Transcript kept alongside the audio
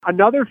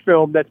Another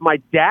film that's my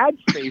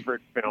dad's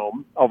favorite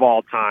film of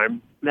all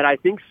time that I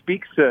think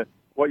speaks to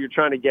what you're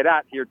trying to get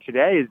at here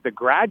today is The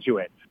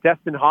Graduate.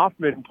 Dustin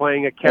Hoffman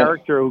playing a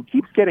character who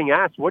keeps getting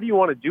asked, what do you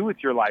want to do with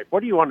your life?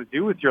 What do you want to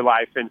do with your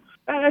life? And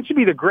that should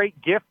be the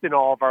great gift in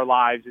all of our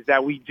lives, is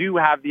that we do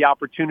have the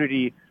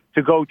opportunity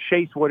to go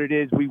chase what it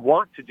is we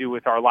want to do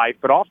with our life.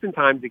 But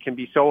oftentimes it can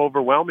be so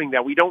overwhelming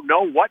that we don't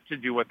know what to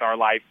do with our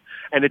life,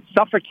 and it's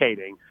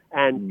suffocating.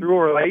 And through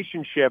a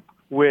relationship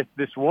with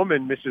this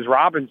woman, Mrs.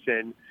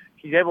 Robinson,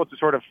 he's able to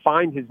sort of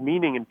find his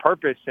meaning and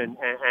purpose and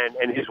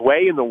his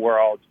way in the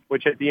world,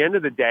 which at the end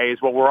of the day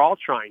is what we're all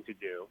trying to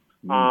do.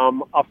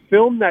 A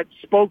film that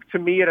spoke to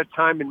me at a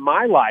time in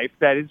my life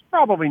that is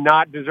probably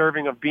not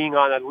deserving of being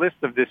on a list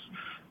of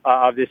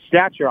this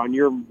stature on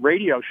your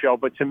radio show,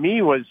 but to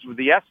me was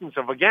the essence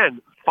of,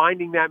 again,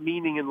 finding that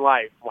meaning in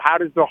life. How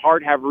does the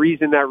heart have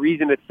reason that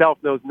reason itself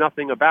knows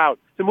nothing about?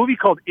 It's a movie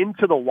called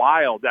Into the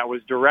Wild that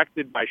was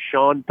directed by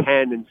Sean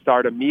Penn and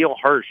starred Emile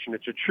Hirsch, and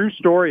it's a true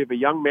story of a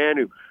young man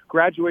who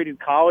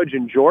graduated college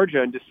in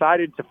Georgia and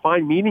decided to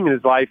find meaning in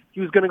his life. He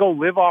was going to go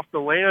live off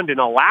the land in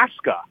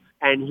Alaska.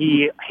 And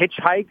he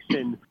hitchhikes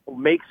and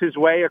makes his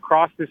way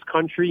across this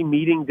country,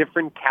 meeting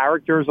different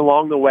characters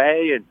along the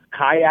way and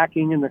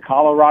kayaking in the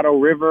Colorado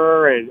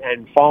River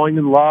and falling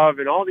in love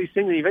and all these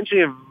things. And he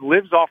eventually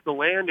lives off the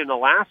land in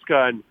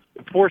Alaska. And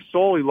the poor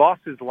soul, he lost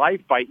his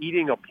life by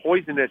eating a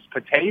poisonous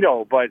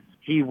potato. But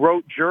he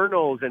wrote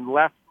journals and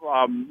left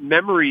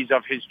memories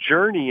of his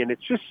journey. And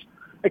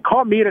it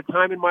caught me at a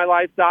time in my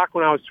life, Doc,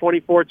 when I was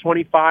 24,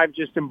 25,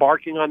 just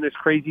embarking on this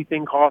crazy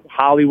thing called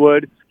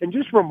Hollywood, and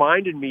just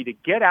reminded me to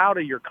get out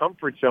of your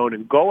comfort zone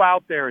and go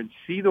out there and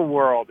see the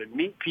world and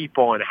meet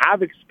people and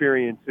have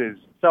experiences.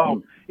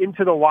 So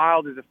Into the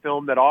Wild is a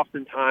film that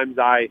oftentimes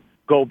I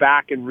go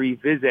back and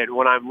revisit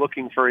when I'm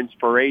looking for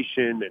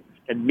inspiration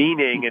and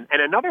meaning.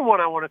 And another one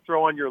I want to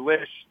throw on your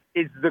list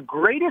is the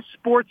greatest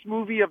sports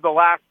movie of the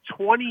last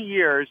 20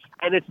 years,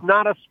 and it's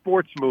not a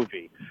sports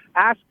movie.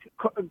 Ask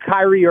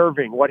Kyrie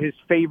Irving what his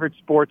favorite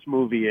sports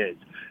movie is.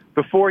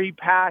 Before he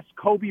passed,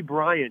 Kobe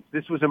Bryant,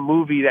 this was a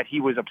movie that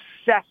he was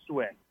obsessed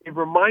with. It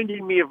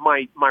reminded me of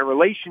my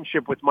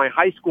relationship with my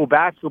high school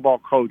basketball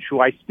coach, who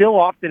I still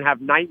often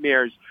have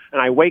nightmares, and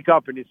I wake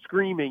up and is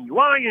screaming,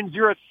 "Lions,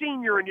 you're a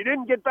senior and you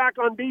didn't get back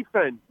on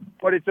defense."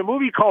 But it's a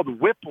movie called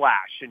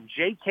Whiplash, and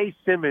J.K.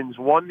 Simmons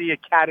won the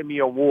Academy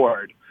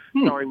Award,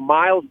 starring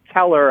Miles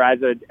Teller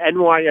as a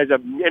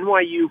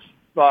NYU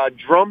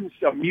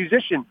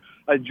musician,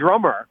 a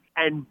drummer.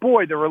 And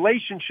boy, the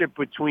relationship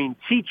between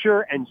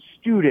teacher and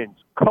student,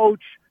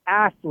 coach,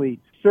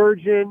 athlete,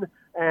 surgeon,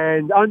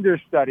 and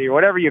understudy, or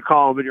whatever you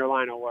call them in your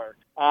line of work.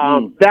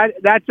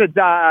 That's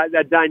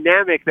a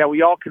dynamic that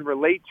we all can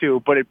relate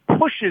to, but it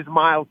pushes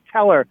Miles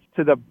Teller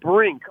to the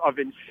brink of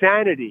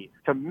insanity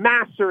to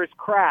master his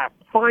craft,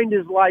 find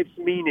his life's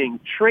meaning,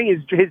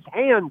 train. His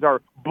hands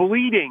are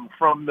bleeding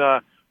from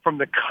the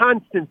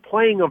constant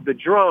playing of the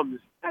drums.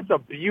 That's a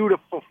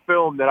beautiful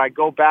film that I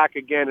go back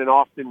again and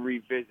often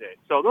revisit.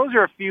 So those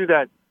are a few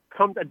that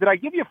come. Did I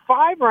give you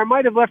 5, or I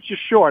might have left you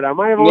short? I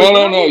might have.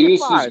 No.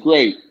 This is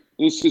great.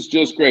 This is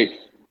just great.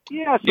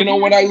 Yeah. So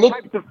when I look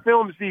types of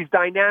films, these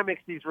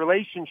dynamics, these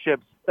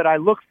relationships that I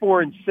look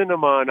for in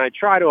cinema, and I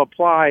try to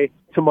apply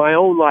to my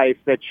own life,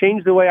 that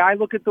change the way I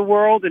look at the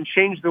world and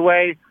change the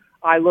way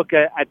I look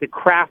at the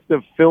craft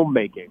of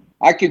filmmaking.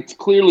 I could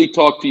clearly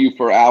talk to you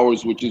for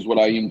hours, which is what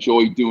I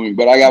enjoy doing.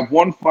 But I have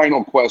one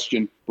final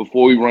question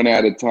before we run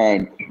out of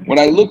time. When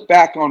I look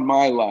back on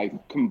my life,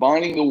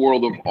 combining the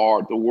world of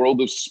art, the world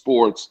of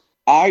sports,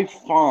 I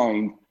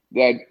find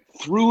that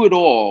through it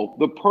all,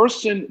 the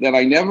person that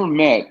I never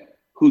met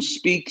who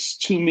speaks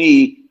to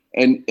me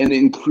and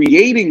in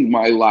creating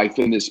my life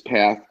in this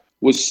path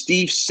was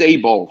Steve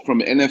Sabol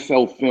from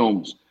NFL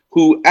Films,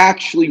 who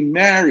actually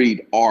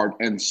married art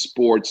and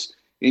sports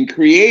in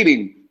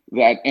creating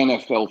that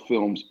NFL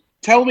Films.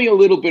 Tell me a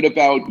little bit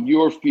about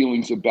your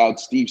feelings about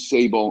Steve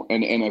Sabol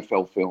and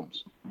NFL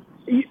Films.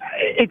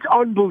 It's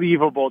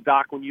unbelievable,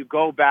 Doc, when you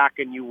go back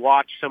and you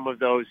watch some of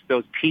those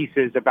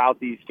pieces about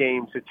these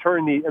games to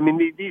turn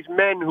these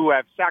men who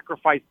have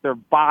sacrificed their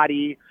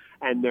body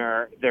and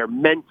their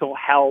mental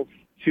health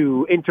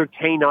to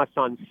entertain us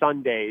on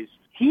Sundays.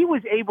 He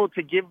was able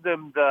to give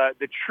them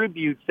the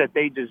tributes that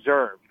they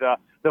deserve, the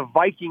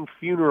Viking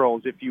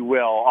funerals, if you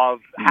will, of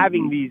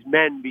having these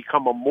men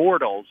become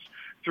immortals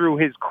through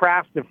his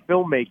craft of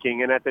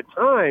filmmaking. And at the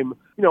time,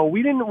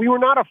 we were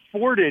not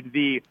afforded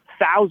the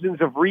thousands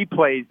of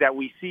replays that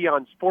we see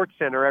on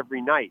SportsCenter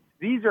every night.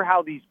 These are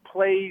how these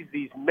plays,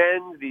 these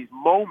men, these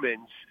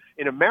moments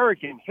in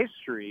American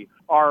history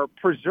are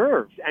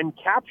preserved and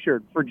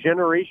captured for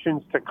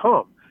generations to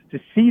come. To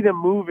see them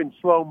move in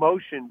slow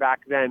motion back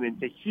then and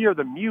to hear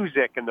the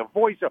music and the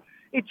voice,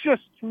 it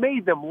just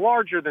made them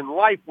larger than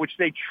life, which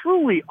they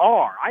truly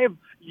are.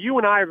 You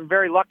and I are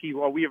very lucky.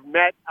 Well, we have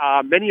met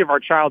many of our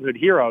childhood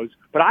heroes,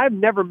 but I have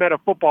never met a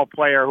football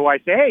player who I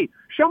say, "Hey,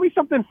 show me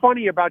something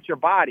funny about your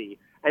body."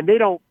 and they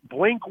don't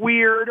blink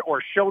weird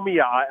or show me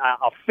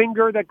a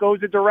finger that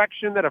goes a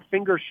direction that a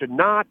finger should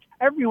not.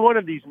 Every one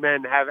of these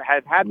men have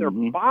had their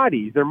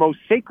bodies, their most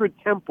sacred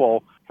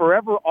temple,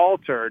 forever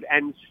altered.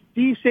 And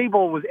Steve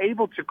Sabol was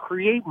able to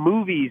create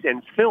movies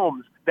and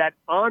films that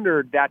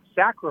honored that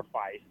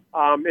sacrifice.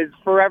 Is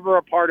forever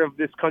a part of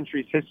this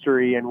country's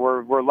history, and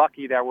we're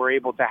lucky that we're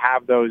able to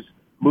have those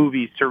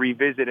movies to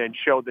revisit and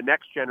show the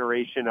next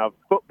generation of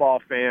football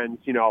fans,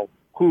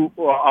 who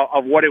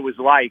of what it was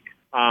like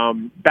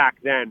back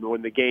then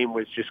when the game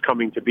was just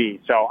coming to be.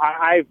 So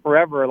I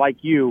forever,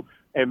 like you,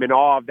 am in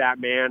awe of that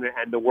man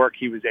and the work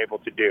he was able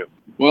to do.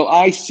 Well,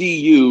 I see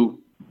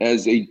you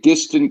as a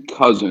distant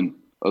cousin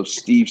of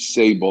Steve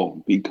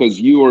Sabol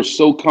because you are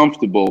so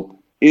comfortable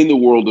in the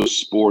world of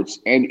sports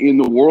and in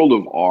the world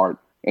of art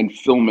and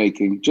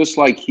filmmaking, just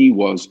like he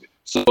was.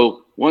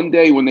 So one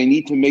day when they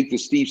need to make the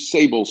Steve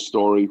Sabol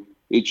story,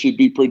 it should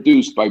be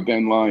produced by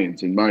Ben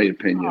Lyons, in my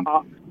opinion.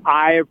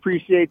 I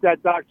appreciate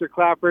that, Dr.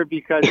 Clapper,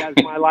 because as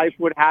my life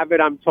would have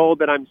it, I'm told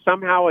that I'm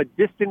somehow a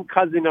distant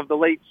cousin of the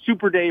late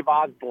Super Dave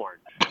Osborne.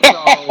 So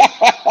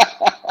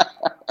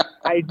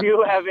I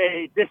do have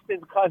a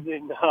distant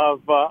cousin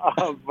of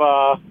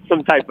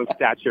some type of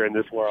stature in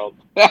this world.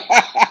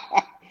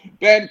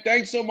 Ben,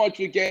 thanks so much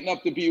for getting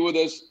up to be with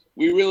us.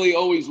 We really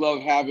always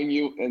love having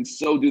you, and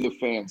so do the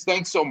fans.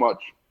 Thanks so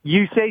much.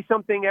 You say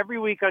something every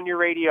week on your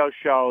radio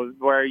show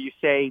where you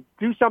say,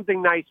 do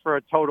something nice for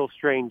a total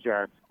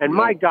stranger. And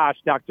my gosh,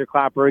 Dr.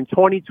 Clapper, in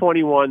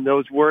 2021,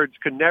 those words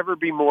could never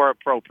be more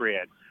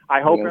appropriate.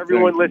 I hope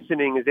everyone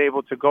listening is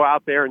able to go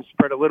out there and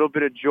spread a little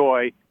bit of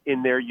joy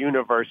in their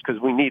universe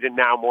because we need it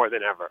now more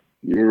than ever.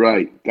 You're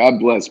right. God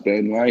bless,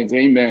 Ben Lyons.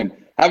 Amen.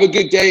 Have a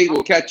good day.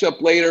 We'll catch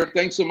up later.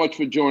 Thanks so much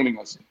for joining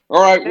us.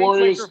 All right,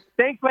 Warriors.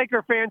 Thanks,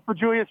 Laker fans, for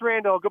Julius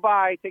Randle.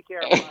 Goodbye. Take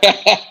care.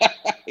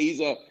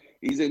 He's a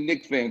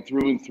Knick fan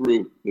through and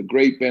through. The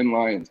great Ben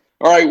Lyons.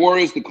 All right,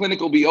 Warriors, the clinic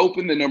will be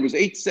open. The number's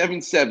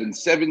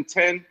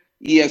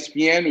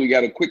 877-710-ESPN. We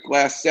got a quick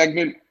last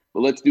segment,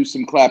 but let's do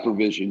some Clapper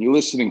Vision. You're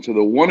listening to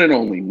the one and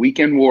only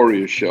Weekend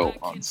Warriors show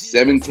on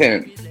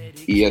 710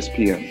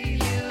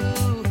 ESPN.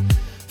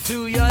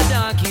 Through your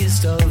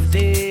darkest of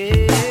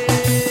days.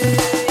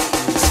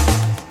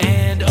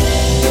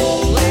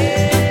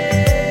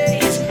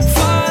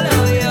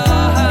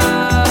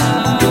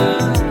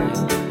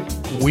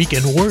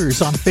 Weekend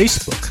Warriors on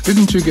Facebook.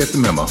 Didn't you get the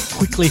memo?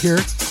 Quickly hear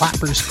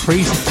Clapper's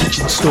crazy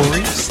kitchen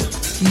stories.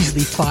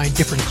 Easily find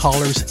different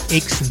callers'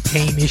 aches and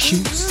pain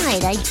issues.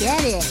 Right, I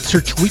get it.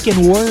 Search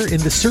Weekend Warrior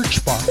in the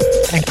search bar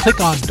and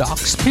click on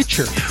Doc's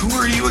picture. Who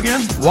are you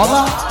again?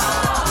 Voila!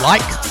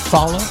 Like,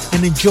 follow,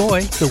 and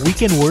enjoy the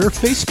Weekend Warrior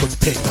Facebook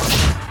page.